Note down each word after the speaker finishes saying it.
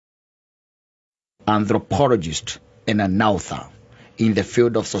anthropologist and an author in the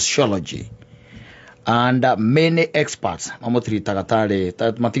field of sociology. And many experts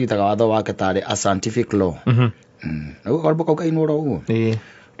matiritaga watho wake tari a scientific law. Ukarbuka ukainura uguo.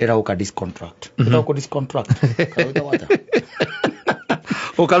 Ndera uka discontract. Ndera uka discontract. Karuta wata.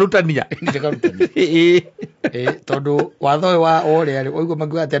 Ukarutania. Tondu watho wa ore ari oiguo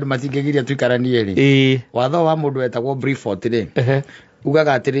maguga ati andu matingegiria tuikaranie ri. Watho wa mundu etagwo Brifort ri.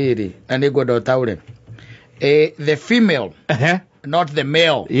 Ugaga atiriri na ningwenda utaure. The female, not the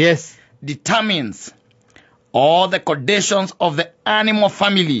male. Yes. Determines all the conditions of the animal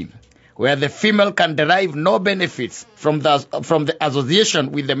family where the female can derive no benefits from the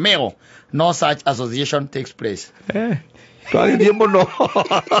association with the male. No such association takes place. The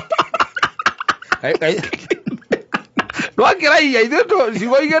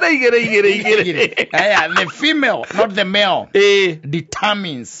female, not the male,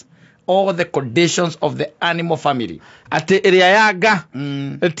 determines all the conditions of the animal family. Ate area yaga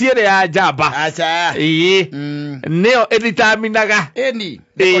tiere ya jaba neo editaminaga any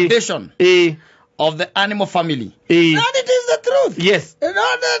the condition of the animal family. And it is the truth. Yes.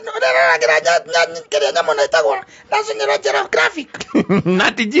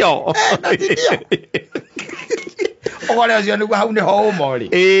 Natijio. Ogole ocio niguo hau ni ho umori.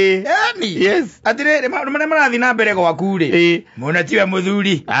 Yani. Yes. Atire marathi na mbere gwaku ri. Muna tiwe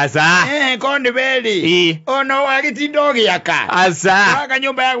muthuri. Asa. Ko ni beri. Ono wagitindo giaka. Asa. Waka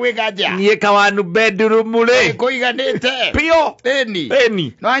nyumba ya gwika nja. Nie kawanu bedroom ri. Kuiganite. Pio.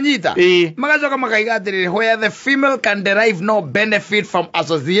 Eni. No anyita. Magacoka makaiga atire where the female can derive no benefit from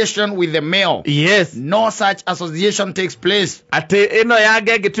association with the male. Yes. No such association takes place. Ate eno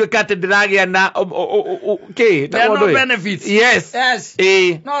yage gituika ati ndiragia na okay. There are no benefits. Yes. Yes.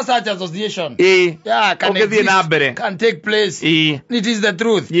 No such association. Yeah, can take place. It is the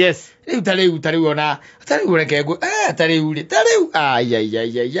truth. Yes. Tareu rekego. Tareu.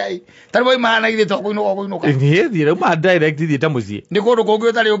 Ai. Tareu imana githito kuinuka. Thire ma direct thite mucie. Ni kundu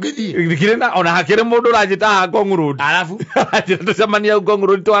kungi tareu githi. Ndikire na ona hakire mundu rajita Ngong Road. Alafu tucemania Ngong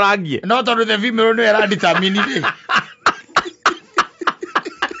Road twarangie. No tondu the female no era determine.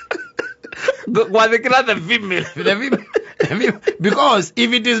 The female. Because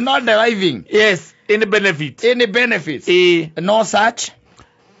if it is not deriving, yes, any benefits, no such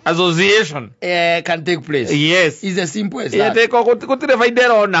association can take place. Yes, it's as simple as that.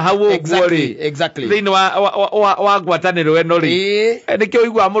 Exactly. Then wa gwataniro eno ri nikio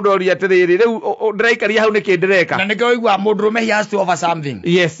igwa mundu ori atiriri riu ndiraikari hau nikindireka na nikio igwa mundu me he has to offer something.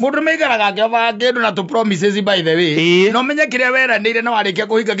 Yes, mundu me igaraga ngeva ngindu na to promises by the way. No menye kiria weranire na warikia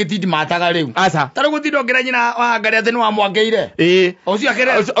kuhinga gitindi mataga riu asa tari gutindo ngira nyina wa ngari ati ni wa mwangeire ucio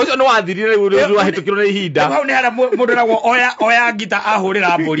akire ucio no wathirire riu wahitukirwo ni ihinda hau ni hara mundu ragwo oya ngita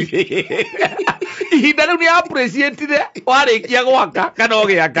ahurira ihinda riu ni appreciate warikia gwaka kana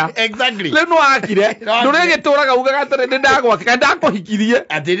ogiaka. Exactly. Riu no akire ndurigituraga ugaga atire ndagwaka kana ndakuhikirie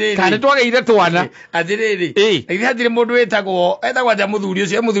atiriri kana twageire twana atiriri ithi hatire mundu etagwo ja muthuri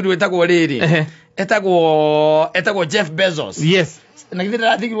ucio muthuri wetagwo riri etagwo Jeff Bezos. Yes. Na githira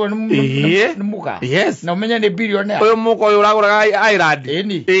rathigirwo ni muka. Yes. Na umenya ni billionaire uyu muka uyu uraguraga Ireland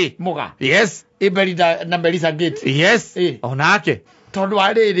muka. Yes. Iberida na Melissa Gates. Yes. Onake tondu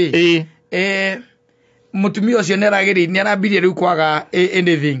wa riri mutumia ucio neragiri ni arabirie riu kwaga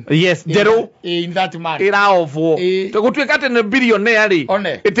anything. Yes, zero in that man ira ofo to gutuika ati ni billionaire ri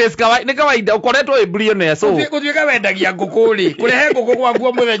it is ni kawaida ukoretwo a billionaire so gutuika wendagia ngukuri kurehe nguku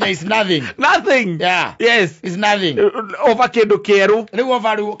gwaguo muthenya is nothing. Yeah. Yes, is nothing over kindu keru riu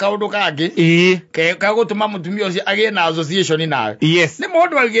over kaundu kangi ka gutuma mutumia ucio agie na association nawe. Yes, ni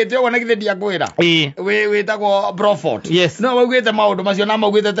mundu agite wona githendia ngwira we tagwo Brofort. Yes, no wagite maundu macio na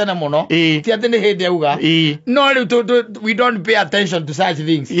magwite tene muno ti ati ni hindi auga. No, we don't pay attention to such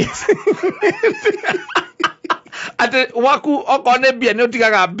things. Yes. Ate waku okone bia ni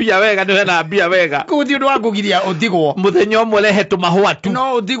utigaga bia wega ni na bia wega kuti undu wakugiria utigwo muthenya umwe lehe tumahua tu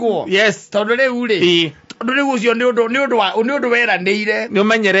no utigwo. Yes, tondu riu ri tondu riu ucio ni undu weranire ni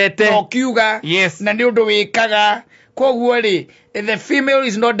umenyerete no kiuga. Yes, na ni undu wikaga koguo ri the female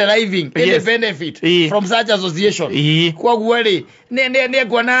is not deriving any benefit from such association. Koguo ri ni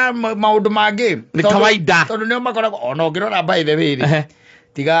kuona maundu mangi ni kawaida tondu ni makoragwo ona ngirora by the way ri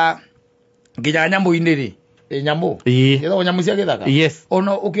tiga nginya nyamu-ini ri nyamu yetho nyamu cia githaka. Yes,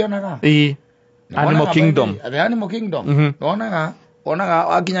 ono ukionaga Animal Kingdom. The Animal Kingdom onaga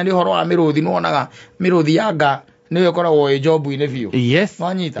akinya ni horo wa miruthi no onaga miruthi yanga niwe koragwo job-inĩ biũ yes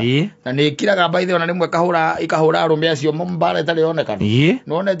wanyita na nĩ kiraga baithe ona rĩmwe ikahũra arũme acio mbara itarĩ yonekana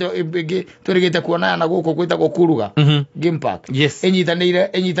nonete ingĩ tũrĩgĩte kuona na gũkũ gwĩtagwo kuruga game park ĩnyitanĩire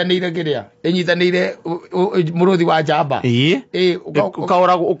kĩrĩa ĩnyitanĩire mũrũthi wa njamba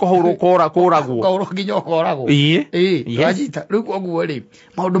ũkahũrwo kũragwo nginya ũkoragwo wanyita rĩu koguo rĩ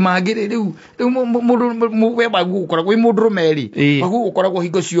maũndũ mangĩ rĩu mũndũ waguo ũkoragwo wĩ mũndũ rũmeri waguo ũkoragwo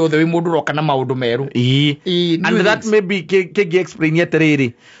hingo ciothe wĩ mũndũ ũroka na maũndũ merũ and that maybe kĩngĩ explain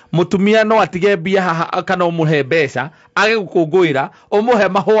atĩrĩrĩ mũtumia no atige mbia haha kana ũmũhe mbeca age gũkũngũĩra ũmũhe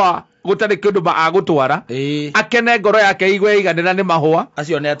mahũa gũtarĩ kĩndũ agũtwara akene ngoro yake igwe iganĩra nĩ mahũa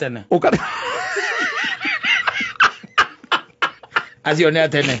acio nĩ atene acio nĩ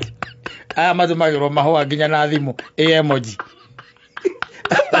atene aya matũmagĩrwo mahũa nginya na thimũ emoji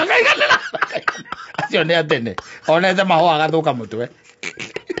acio nĩ atene onete mahũa agathũka mũtwe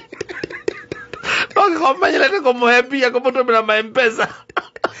ũngĩkomenyerete kũmũhe mbia kũmũtũmĩra ma-mpesa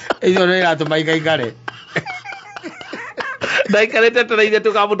icio nĩ iratũma ikaikare ndaikarĩte tũreire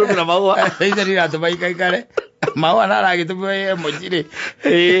tũkamũtũmĩra mahũa icio nĩ iratũma ikaikare mahũa naragĩtũmĩra emoji rĩ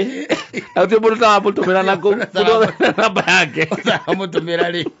atĩ mũndũ tamũtũmĩra na namba yake mũtũmĩra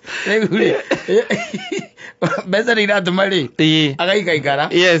rĩ rĩu rĩ mbeca nĩ iratũma rĩ agaikaikara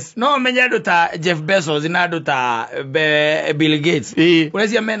no menye andũ ta Jeff Bezos na andũ ta Bill Gates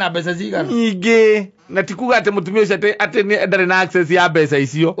ũreciria mena mbeca cigana nyingĩ na tikuga atĩ mũtumia ũcio atĩ ndarĩ na access ya mbeca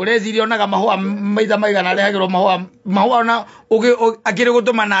icio ũreciria onaga mahũa maitha maigana arehagĩrwo mahũa ona akĩrĩ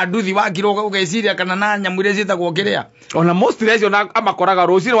gũtũma na nduthi wakirwo ũgeciria kana na nyamũ iria ciĩtagwo kĩrĩa ona most rĩcio amakoraga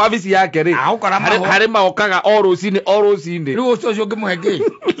rũcinĩ wa bici yake rĩ harĩ maokaga o rũcinĩ rĩu ũcio ũngĩmũhe kĩ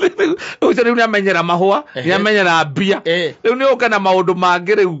ũcio rĩu nĩamenyera mahũa nĩamenyera mbia rĩu nĩũka na maũndũ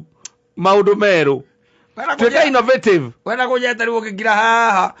mangĩ rĩu maũndũ merũ tuĩka innovative wena kũnyeta rĩu ũkĩngira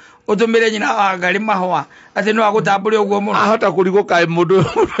haha ũtũmĩre nyina wa Ngarĩ mahũa atĩ no agũtambũre ũguo mũno ahota kũrigũka mũndũ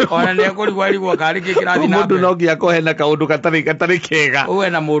ona nĩekũrigwo karĩ kĩkĩrathi na mũndũ no nginya kohe na kaũndũ gatarĩ kega ũwe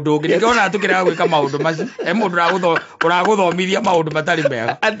na mũndũ ũngĩ nĩkĩona tũkĩrega gwĩka maũndũ macio mũndũ ũragũthomithia maũndũ matarĩ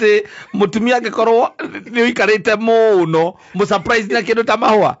mega atĩ mũtumia angĩkorwo nĩũikarĩte mũno mũsurprise na kĩndũ ta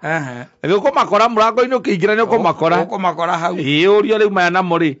mahũa ũkũmakora mũrango-inĩ ũkĩingĩra ũkũmakora hau ũrio rĩu maya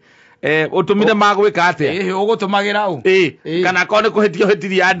namo rĩ utumire magwika atia ugutumagira u kana ko ni kuhitio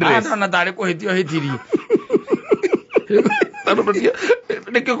hitirie address ona tari kuhitio hitirie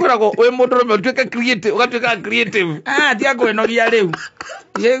nikio koragwo we mundu rume utuika creative tia kwenogia riu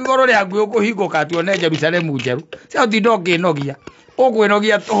ye igoro ria ngui ukuhinguka tuone Jerusalemu njeru cia thindo nginogia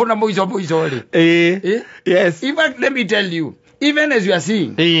ukwenogia huna muico ri yes even let me tell you even as you are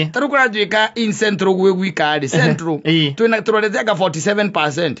seeing tarukura tuika in central gwikari central tunaturolezeka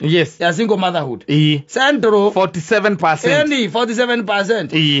 47% ya single motherhood central 47%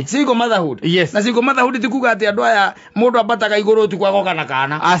 47% single motherhood na single motherhood tikuga ati andu aya mundu abataga iguru tu kwagoka na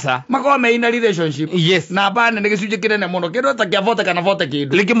kana asa makome in a relationship na bana nigicuje kirene muno kindu ta kia vote kana vote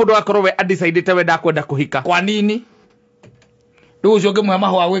kindu lingi mundu akorwo we undecided we ndakwenda kuhika kwa nini rĩu ũcio ũngĩmũhe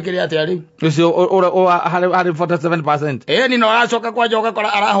mahũa gwĩkĩre atĩa rĩu ũcio harĩ 47% ni no aracoka kwanja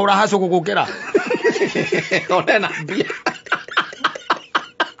ũgakora arahũra hacũ gũgũkĩra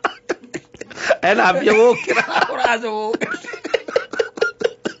ena mbia gũkĩra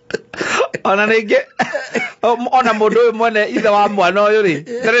ona ningĩ ona mũndũ ũyũ mwene ithe wa mwana ũyũ rĩ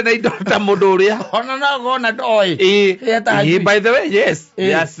ndarĩ na indo ta mũndũ ũrĩa ona nagona ndoĩ by the way yes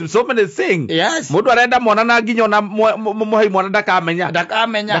so many things mũndũ arenda mwana na nginya ona mũhei mwana ndakamenya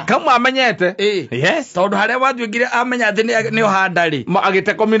ndakamwa amenyete yes tondũ harĩa watuĩkire amenya atĩ nĩ ohanda rĩ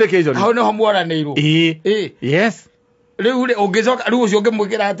agĩte communication hau nĩho mwaranĩirwo yes rĩu ũngĩcoka rĩu ũcio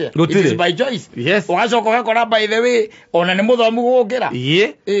ũngĩmwĩkĩra atĩa it is by choice ũgacoka ũgakora by the way ona nĩ mũthomu gũgũkĩra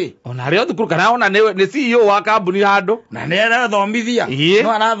ona arĩ o thukuru kana ona nĩ CEO wa kambuni handũ na nĩ arathomithia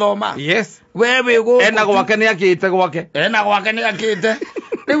no arathoma wewe gũkũ ena gwake nĩ akĩte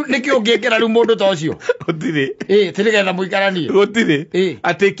rĩu nĩkĩ ũngĩkĩra rĩu mũndũ ta ũcio gũtirĩ tĩrĩgetha mũikaranie gũtirĩ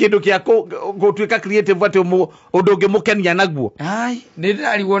atĩ kĩndũ gĩa gũtuĩka creative atĩ ũndũ ũngĩmũkenia naguo nĩ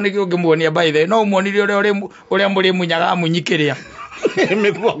ndĩrarigwo nĩkĩ ũngĩmuonia by the no ũmuonire ũrĩa mũrĩmunyaga munyikĩrĩa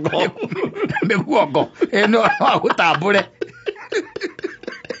mĩguongo no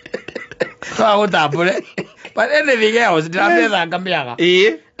agũtambũre but anything else ndĩramĩetha ngamĩaga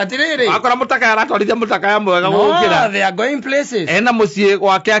atiriri akora mutaka aratwarithia mutaka mwega gukira they are going places ena mucie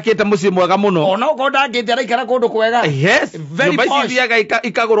gwake akite mucie mwega muno ona ukonda akite araikara kundu kwega very posh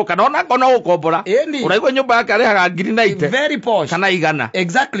ikaguruka na ona kono ukombora uraigwa nyumba yake arihaga ngiri naite very posh kana igana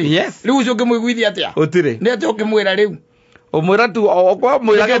exactly riu ucio ngimwiguithia atia utire ni ati ukimwira riu umwira tu okwa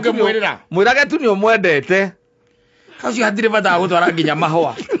mwirage tu ni umwendete hacio hatire bata gutwara nginya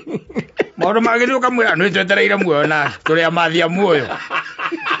mahua maũndũ magĩrĩ ũkamwĩra nĩ twetereire muoyo na tũrĩ amathia muoyo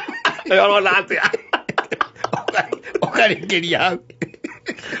Yorona atia. ũkarĩkĩria hau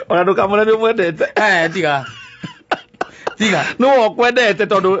Ona ndũkamwĩra nĩ mwendete. Tiga no kwendete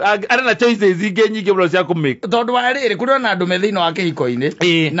tondu ari na choices ingĩ nyingĩ mũno cia kũmake tondu wa rĩrĩ kũrĩ na andũ me thĩinĩ wa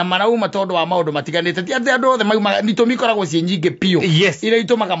kĩhiko-inĩ na marauma tondu wa maũndũ matiganĩte ti atĩ andũ othe mauma nitũmi ikoragwo ciĩ nyingĩ piũ iria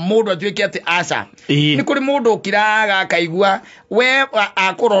itũmaga mũndũ atuĩke atĩ aca nĩ kũrĩ mũndũ ũkiraga akaigua we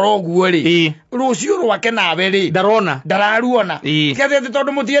akũrora ũguo rĩ rũciũ rwake nawe rĩ ndararuona ti atĩ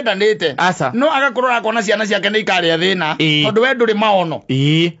tondu mũtiendanĩte no agakorwo akona ciana ciake nĩ ikarĩa thĩna tondu we ndũrĩ maono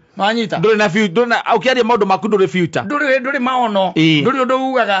Manyita nduri na future na ukiaria maundu maku nduri future nduri maono nduri undu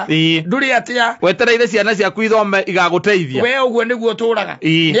ugaga nduri atia wetereire ciana ciaku ithome igaguteithia we uguo niguo turaga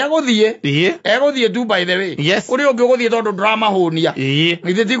ni aguthie eguthie tu by the way uri ungi uguthie tondu drama hunia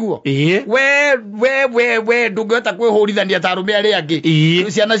ithe tiguo we ndungihota kwihurithania ta arume aria angi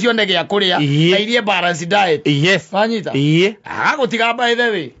ciana cione gia kuria na irie balance diet manyita agutiga by the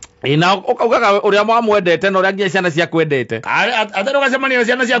way ina ukaugaga uria mwamwendete na uria nginya ciana ciakwendete atero gacemania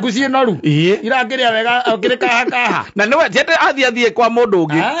ciana ciaku ciĩ noru irakĩrĩa wega ukirikaha na niwe jete athie kwa mundu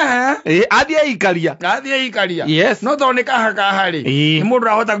ungi athie ikaria no tondu kaha ri ni mundu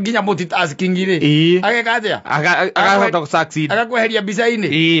rahota nginya multitasking ri ageka atia agahota ku succeed agakweheria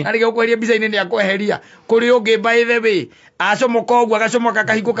bica-ini arige gukweheria bica-ini ni akweheria kuri ungi by the way acomoka ũguo agacomoka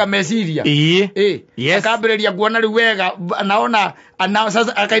kahingũka meciria akambĩrĩria kuona rĩu wega naona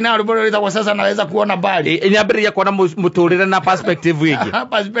sasa akaina rwĩmbo rũrĩa rwĩtagwo sasa naweza kuona mbali nĩambĩrĩria kuona mũtũrĩre na perspective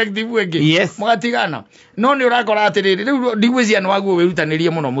ĩngĩ mũgatigana no nĩ ũrakora atĩrĩrĩ rĩu ndigwĩcia nĩ waguo wĩrutanĩrie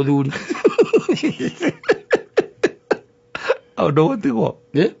mũno mũthuri ũndũ gũtigwo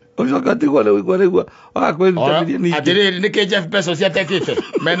ucoka tigwo rĩu agakwĩrutanĩria ningĩ atĩrĩrĩ nĩkĩ Jeff Bezos atekĩte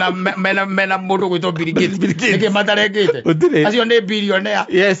mena mũndũ gwĩtwo Bill Gates nĩkĩ matarengĩte acio nĩ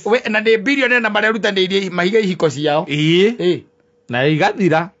billionaire na nĩ billionaire na marerutanĩirie mahiga ihiko ciao na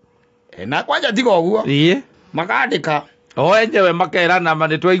igathira na kwanja tiga ũguo makandĩka enyewe makerana ma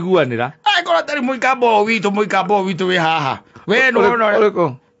nĩtwaiguanĩra akorwo tarĩ mũikambo witũ wĩ haha we nĩwona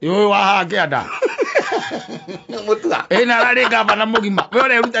ũyũ wa haha kĩanda ina rari gavana mugima we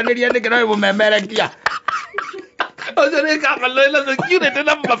urerutanĩria nĩkĩ no mũmemerekia ocio nĩ gavana ĩna security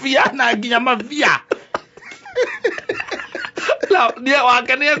na mafia na nginya mafia nie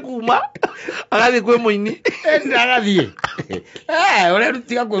wake nĩ ekuma agathiĩ kwĩ mũini agathiĩ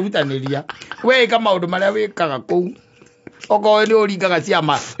ũrerutiga kwĩrutanĩria we ĩka maũndũ marĩa wĩkaga kũu okorwo nĩ ũringaga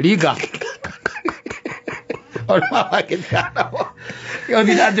ciama ringa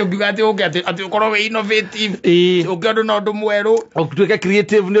ati ukorwo we innovative ukiona no ndu mweru utuike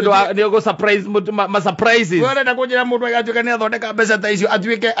creative ni go surprise ma surprises wewe nda kunjira mundu agatuika ni athondeka mbeca ta icio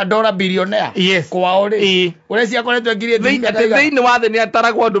atuike adora billionaire kwao ri ure cia koretwo ngiri thĩinĩ wa thĩ ni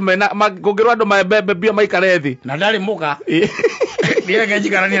ataragwo andu mena kungirwo andu mabebe bia maikare thi na ndari muka ndireke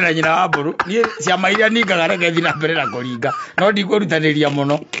njikarania na nyina wa mburu ni ciama iria ningaga reke thi na mbere na kũringa no ndikwĩrutanĩria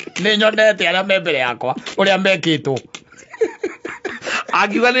mũno nĩ nyonete arĩa me mbere yakwa ũrĩa mekĩtwo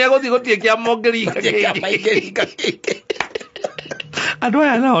akiuga nĩ egũthiĩ gũtirĩ kĩama ũngĩringa andũ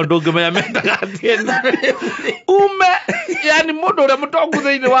aya nao ndũngĩmenya mendaga atĩa ume yani mũndũ ũrĩa mũtongu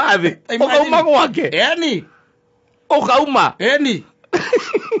thĩinĩ wa thĩ ũkauma gwake yani ũkauma yani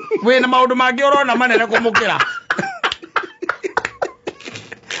wĩna maũndũ mangĩ ũrona manene kũmũkĩra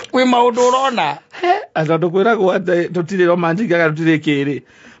wĩ maũndũ ũrona tondu kwĩragwo atĩ tũtirĩ romantic kana tũtirĩ kĩrĩ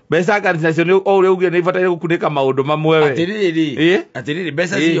mbeca kanitha nacio nĩ o ũrĩa ugire nĩ ibataire gũkunĩka maũndũ mamwe we atĩrĩrĩ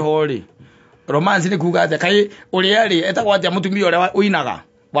mbeca ciho rĩ romance nĩ kuga atĩa kaĩ ũrĩa rĩ etagwo atĩa mũtumia ũrĩa ũinaga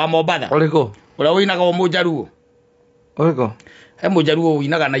wa Mombatha ũrĩkũ ũrĩa ũinaga wa Mũjaruo ũrĩkũ he Mũjaruo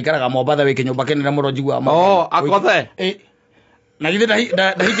ũinaga na ikaraga Mombatha wĩ kĩnyũmba kĩnene mũno njiguaga akothe na githĩ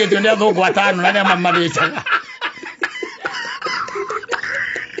ndahikĩtio nĩ athũngũ atano na nĩ amamarĩcaga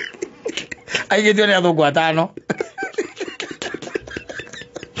aigĩtio nĩ athũngũ atano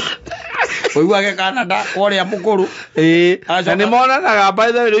ũiguage Canada ũrĩa mũkũrũ na nĩ monanaga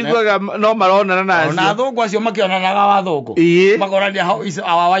by the way ũiguaga no maronana nacio na athũngũ acio makĩonanaga wa athũngũ makorania how is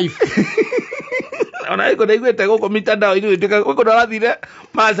our wife ona iko ndaiguĩte gũkũ mitandao-inĩ gũkũ ndarathire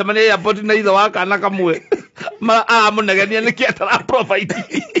macemania airport na ithe wa kana kamwe mũnegenia nĩkĩ atara provide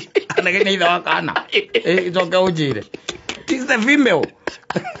anegenia ithe wa kana icoke ũnjĩre is the female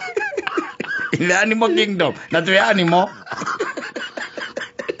in the animal kingdom na twĩ animal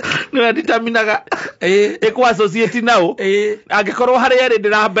nĩwe nditaminaga iko associate nao angikorwo hari eri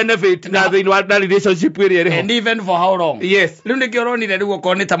ndira benefit na thini wa relationship iri ri and even for how long yes riu nikio ronire riu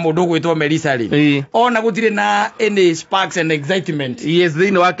ukonita mundu gwitwo Melissa ri ona gutire na any sparks and excitement yes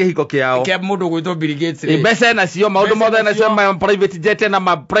thini wa kihiko kiao kia mundu gwitwo Bill Gates ri mbeca nacio maundu mothe nacio ma private jet na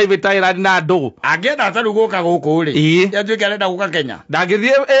ma private island na andu angenda ataru guka guku ri yatuike arenda guka Kenya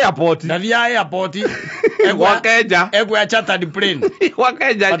ndangithie airport ndathia airport egwa Kenya egwa chartered plane wa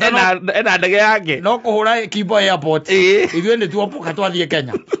Kenya ena ndege yake no kuhura Kibo airport ithuĩ nĩ tuopoka twathie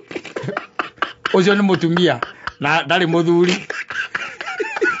Kenya ucio nĩ mutumia na ndari muthuri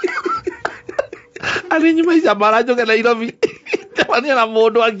ari nyuma ica maranjoke Nairobi tamania na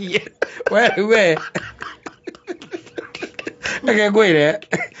mundu agie we ngwire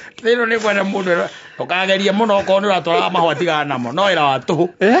thĩno nĩ kwenda mundu ukageria muno okorwo nĩ ũratwara mahũa tigana namo no ĩra wa tũhũ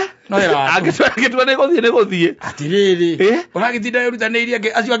no ĩra wa angĩtua nĩ gũthiĩ atirĩrĩ ũragitinda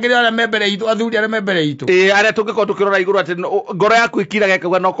wĩrutanĩirie acio angĩ arĩa me mbere itũ athuri arĩa me mbere itũ arĩa tũngĩkorwo tũkĩrora igũrũ atĩ ngoro yaku ĩkiraga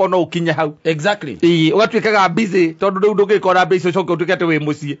ĩkauga no korwo no ũkinye hau exactly ũgatuĩkaga busy tondũ rĩu ndũngĩkora mbia icio ũcoke ũtuĩke atĩ wĩ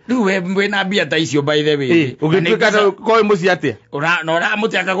mũciĩ rĩu wĩna mbia ta icio by the way ũgĩtuĩka atĩ korwo wĩ mũciĩ atĩa na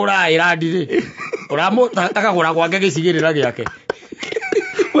ũramũte akagũra ĩrandi-rĩ akagũra gwake gĩcigĩrĩra gĩake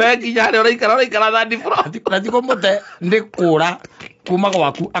we nginya harĩa ũraikara thandi na tiko mũte nĩ kũra kuma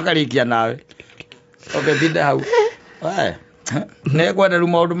gwaku akarĩkia nawe ũgĩthinda hau nĩ kwenda rĩu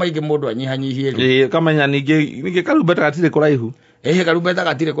maũndũ maingĩ mũndũ anyihanyihie kamenya ningĩ karumbeta gatirĩ kũraihu karumbeta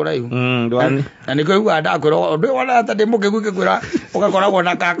gatirĩ kũraihu na nĩkĩo uga ndakwĩra ũndũ wona ata ndĩ mũkĩgu ngĩkwĩra ũgakoragwo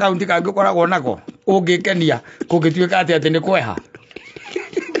na akaunti kangĩ ũkoragwo nako ũngĩkenia kũngĩtuĩka atĩ nĩ kweha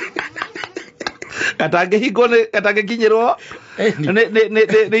katangĩkinyĩrwo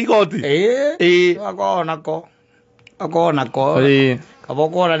nĩ igoti akorwo nako kaba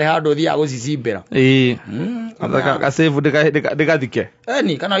ũkona nĩ handũ ũthiaga gũcicimbĩra gasevu ndĩgathike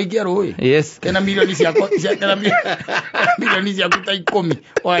kana ũikia rũĩ kena milioni ciaku ta 10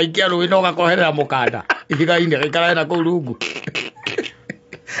 ũgaikia rũĩ na ũgakoherera mũkanda ihiga-inĩ gaikara na kũu rungu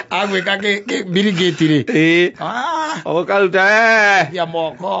agwĩka Bill Gates rĩ ũkaruta ya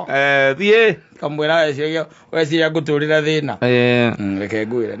moko thiĩ kamwĩra weciria ngũtũrĩra thĩna reke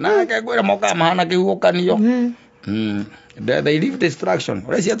ngwĩre mokaga mahana kĩhuhũkanio they leave destruction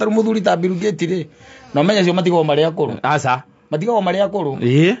ũreciria tarĩ mũthuri ta Bill Gates rĩ na ũmenya cio matigagwo marĩ akũrũ matigagwo marĩ akũrũ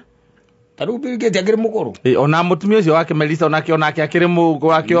tarĩu Bill Gates akĩrĩ mũkũrũ ona mũtumia ũcio wake Melissa onake akĩrĩ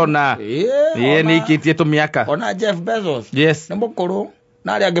mũkũrũ akĩona nĩ ikĩtie tũmĩaka ona Jeff Bezos nĩ mũkũrũ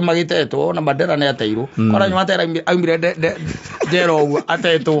na arĩa angĩ magĩtetwo na Mandela nĩ ateirwo ona nyuma atera aumire njera ũguo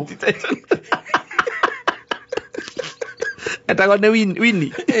atetwo etagwo nĩ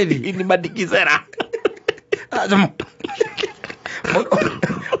Winnie Madikizera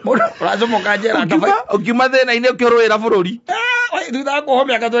ũracomoka njera ũkiuma thĩna-inĩ ũkĩrũĩra bũrũri thutha wa kuohwo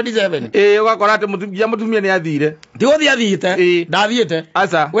mĩaka 27 ũgakora atĩ mũtumia nĩ athire ti gũthiĩ athiĩte ndathiĩte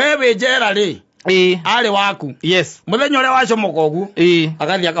we wĩ njera rĩ arĩ waku mũthenya ũrĩa wacomoka ũguo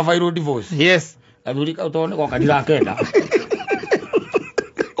agathiĩ akabairwo divorce athuri kau tondũ nĩko kandirakenda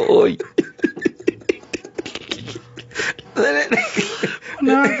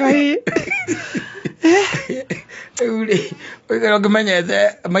nakai ũikara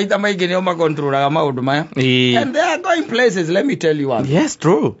ũkĩmenyete maita maingĩ nĩo makontrolaga maũndũ maya and they are going places, let me tell you what. Yes,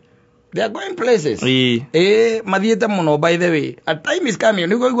 true. They are going places. Mathiĩte mũno by the way. A time is coming.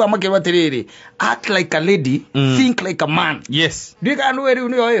 Nĩguo igua makĩrwo atĩrĩrĩ, act like a lady, think like a man. Yes. Ndika nũ rĩu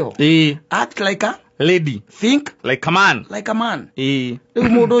nĩyo ĩho. Act like a lady, think like a man. Like a man. Rĩu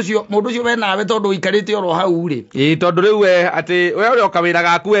mũndũ ũcio we nawe tondũ ũikarĩte oro hau rĩ. Tondũ rĩu atĩ we ũrĩa ũkawĩra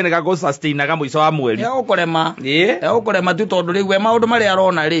gaku we nĩ gagũsustainaga mũico wa mweri. Ũkũrema tu tondũ rĩu we maũndũ marĩa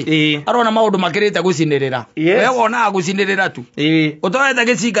arona rĩ. Arona maũndũ makĩrĩte gũcinĩrĩra. We wonaga gũcinĩrĩra tu. Ũtoete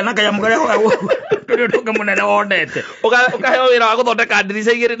gĩcinga na kanyamũ karĩa kĩrĩa ũtũke mũnene wonete. Ũkaheo wĩra wa gũthondeka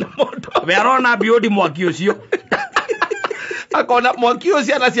ndirica igĩrĩ na mũndũ. We arona biũndi mwaki ũcio. Akona mwaki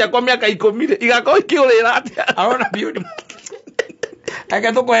ũcio na ciakwa mĩaka 10 igakorwo ikĩũrĩra atĩa. Arona biũndi. Ake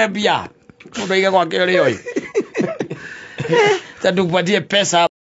tũkũhe mbia. Mũndũ aige gwake ũrĩa ũyũ. Tatupatie pesa.